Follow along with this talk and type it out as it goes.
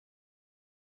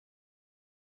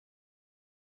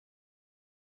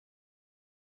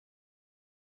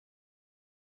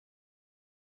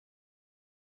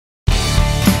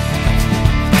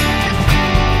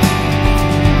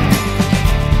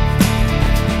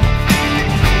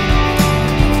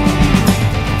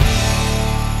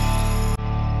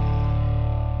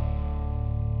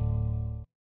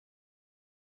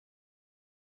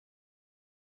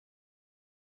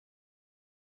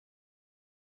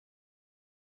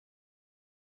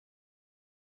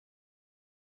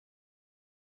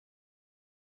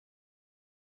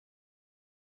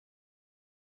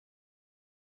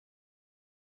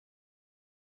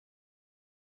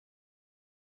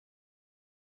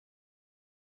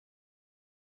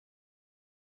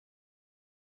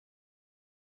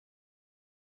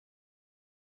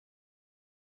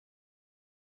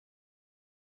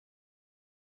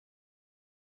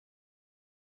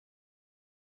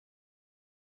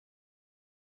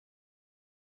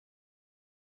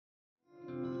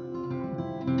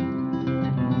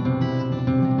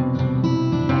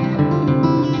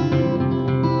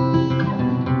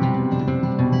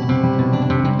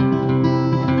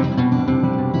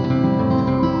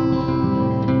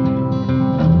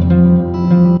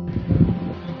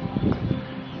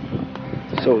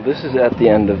So this is at the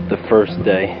end of the first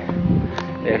day.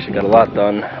 They actually got a lot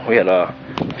done. We had a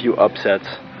few upsets.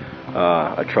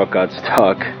 A truck got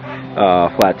stuck,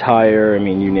 flat tire, I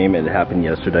mean, you name it, it happened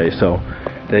yesterday. So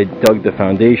they dug the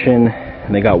foundation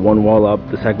and they got one wall up.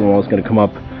 The second wall is going to come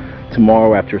up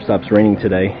tomorrow after it stops raining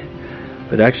today.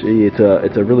 But actually it's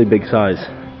a really big size.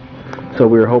 So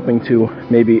we were hoping to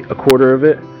maybe a quarter of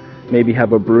it, maybe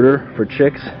have a brooder for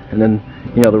chicks, and then,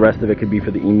 you know, the rest of it could be for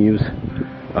the emus.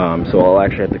 So I'll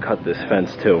actually have to cut this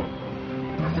fence too,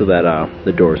 so that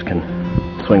the doors can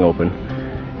swing open.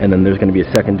 And then there's going to be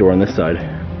a second door on this side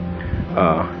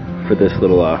for this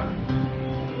little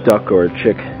duck or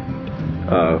chick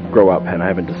grow out pen. I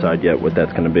haven't decided yet what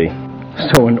that's going to be.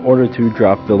 So in order to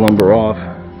drop the lumber off,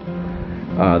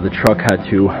 the truck had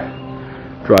to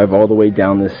drive all the way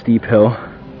down this steep hill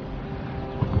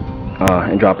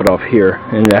and drop it off here.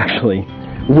 And it actually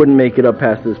wouldn't make it up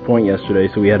past this point yesterday,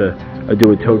 so we had to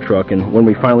do a tow truck. And when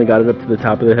we finally got it up to the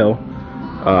top of the hill,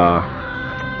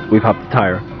 we popped the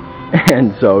tire.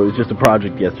 And so it was just a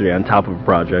project yesterday on top of a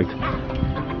project.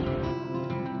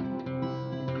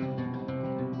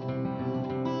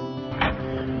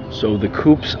 So the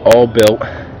coop's all built.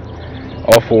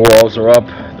 All four walls are up.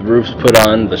 The roof's put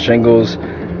on. The shingles.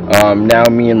 Now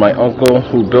me and my uncle,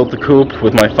 who built the coop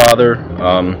with my father,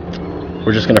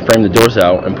 we're just going to frame the doors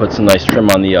out and put some nice trim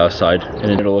on the side,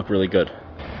 and it'll look really good.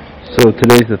 So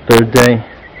today's the third day.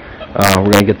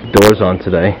 We're going to get the doors on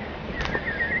today.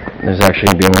 There's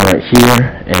actually going to be one right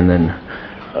here, and then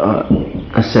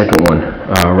a second one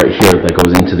right here that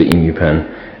goes into the emu pen.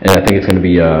 And I think it's going to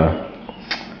be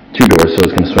 2 doors, so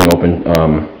it's going to swing open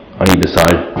on either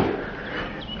side.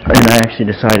 And I actually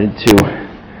decided to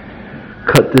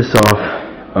cut this off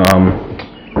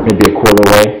maybe a quarter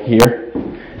way here.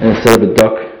 And instead of a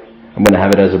duck, I'm going to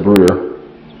have it as a brooder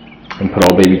and put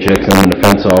all baby chicks. And I'm going to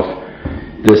fence off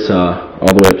this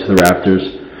all the way up to the rafters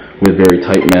with very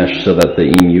tight mesh so that the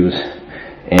emus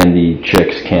and the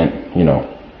chicks can't, you know,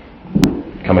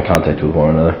 come in contact with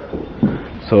one another.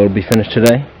 So it'll be finished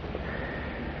today.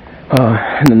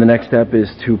 And then the next step is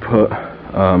to put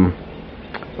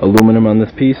aluminum on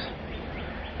this piece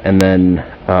and then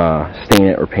stain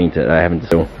it or paint it. I haven't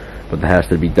done, but that has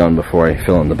to be done before I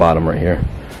fill in the bottom right here,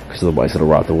 because otherwise it'll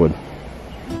rot the wood.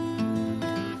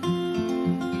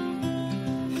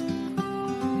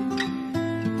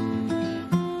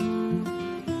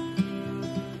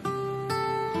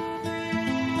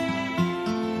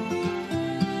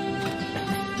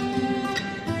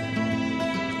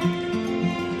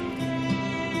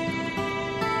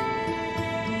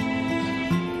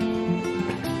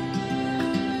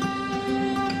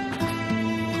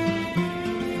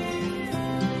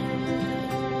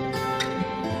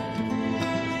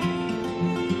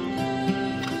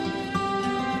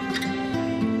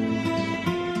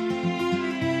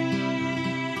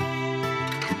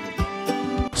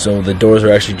 So the doors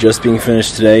are actually just being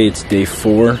finished today. It's day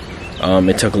 4.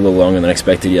 It took a little longer than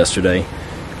expected yesterday.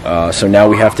 So now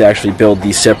we have to actually build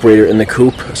the separator in the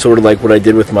coop, sort of like what I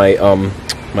did with my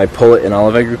my pullet and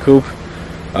olive egg coop,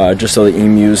 just so the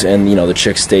emus and, you know, the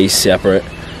chicks stay separate.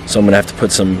 So I'm gonna have to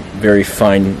put some very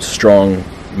fine, strong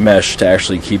mesh to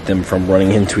actually keep them from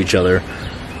running into each other.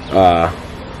 But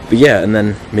yeah, and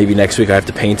then maybe next week I have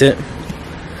to paint it.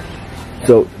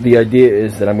 So the idea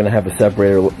is that I'm going to have a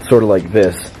separator sort of like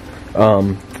this.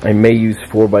 I may use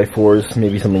 4x4s,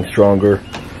 maybe something stronger,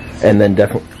 and then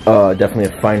definitely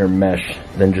a finer mesh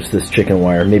than just this chicken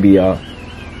wire. Maybe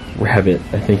we have it.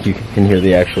 I think you can hear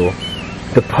the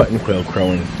button quail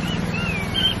crowing.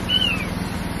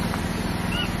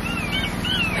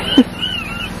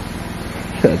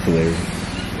 That's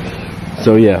hilarious.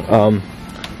 So yeah,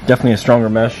 definitely a stronger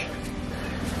mesh.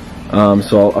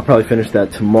 So I'll probably finish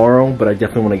that tomorrow, but I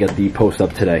definitely want to get the post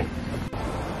up today.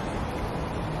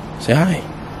 Say hi.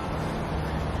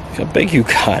 Look how big you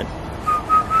got.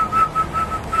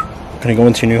 Gonna go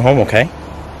into your new home, okay?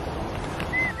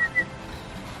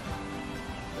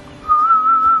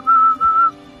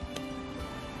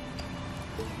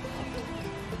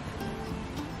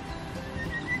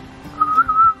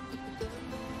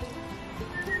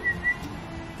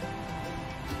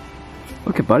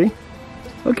 Look it, buddy.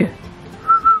 Look it.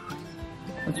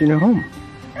 That's your new home.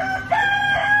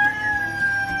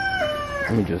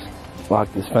 Let me just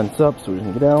lock this fence up so we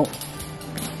can get out.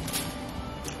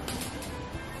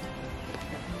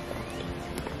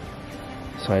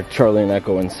 So I have Charlie and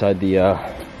Echo inside the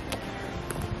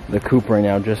coop right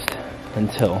now, just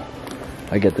until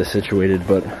I get this situated.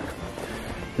 But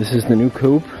this is the new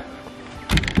coop.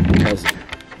 It has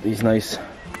these nice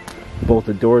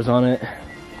bolted doors on it.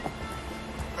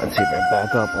 Let's see if I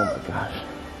back up. Oh my gosh.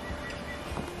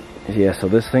 Yeah, so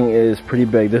this thing is pretty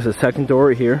big. There's a second door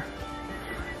right here.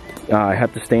 I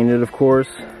have to stain it, of course,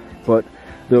 but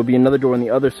there'll be another door on the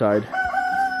other side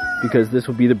because this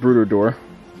will be the brooder door,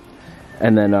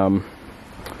 and then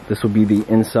this will be the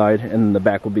inside, and then the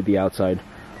back will be the outside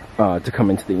to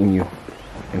come into the emu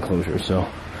enclosure. So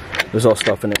there's all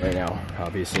stuff in it right now,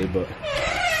 obviously, but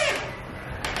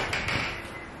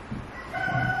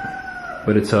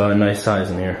it's a nice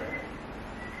size in here.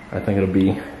 I think it'll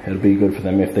be good for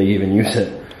them if they even use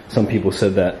it. Some people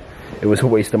said that it was a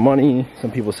waste of money.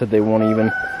 Some people said they won't even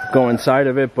go inside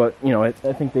of it, but you know, I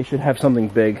think they should have something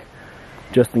big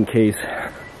just in case.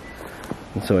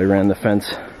 And so I ran the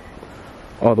fence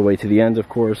all the way to the end, of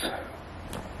course.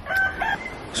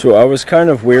 So I was kind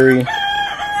of wary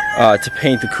to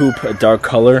paint the coop a dark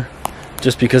color,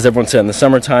 just because everyone said in the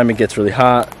summertime it gets really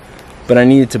hot, but I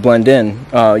needed to blend in,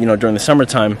 you know, during the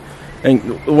summertime.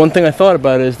 And one thing I thought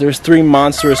about is there's 3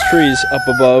 monstrous trees up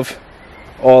above,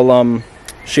 all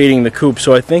shading the coop.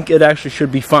 So I think it actually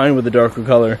should be fine with a darker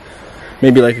color,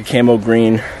 maybe like a camo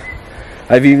green.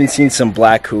 I've even seen some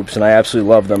black coops, and I absolutely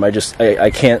love them.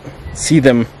 I can't see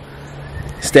them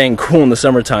staying cool in the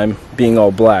summertime being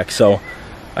all black. So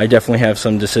I definitely have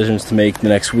some decisions to make the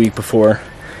next week before,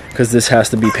 because this has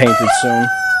to be painted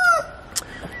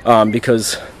soon,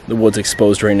 because the wood's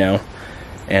exposed right now.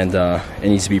 And it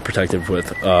needs to be protected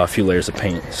with a few layers of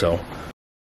paint. So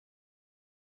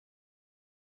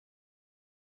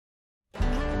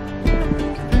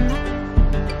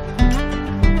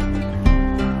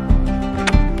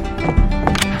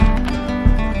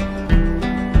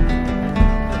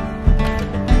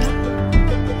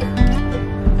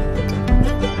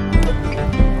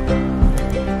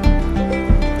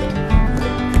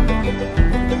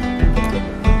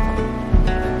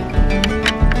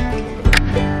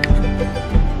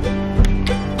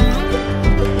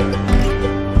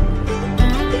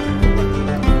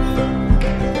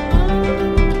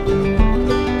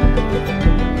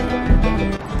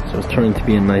turning to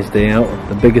be a nice day out.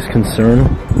 The biggest concern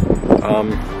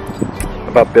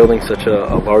about building such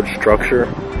a large structure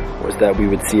was that we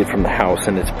would see it from the house,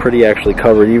 and it's pretty actually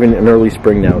covered. Even in early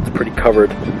spring now, it's pretty covered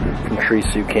from trees,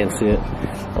 so you can't see it.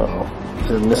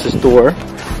 So this is door,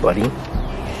 buddy.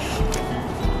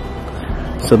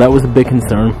 So that was a big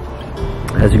concern.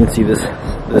 As you can see, this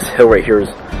hill right here is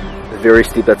very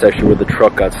steep. That's actually where the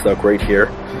truck got stuck, right here.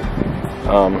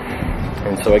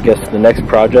 And so I guess the next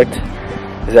project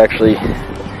is actually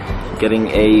getting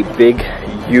a big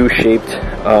U-shaped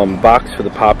box for the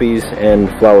poppies and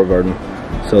flower garden.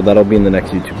 So that'll be in the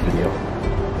next YouTube video.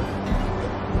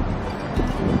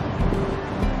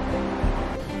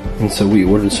 And so we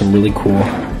ordered some really cool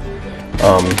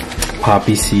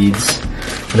poppy seeds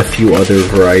and a few other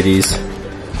varieties.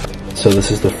 So this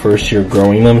is the first year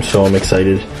growing them, so I'm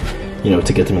excited, you know,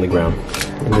 to get them in the ground.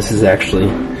 And this is actually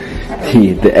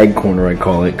the egg corner, I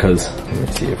call it, because let me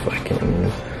see if I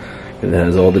can. It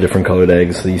has all the different colored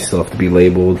eggs, so these still have to be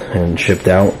labeled and shipped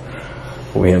out.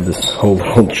 We have this whole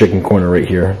little chicken corner right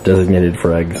here designated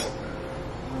for eggs.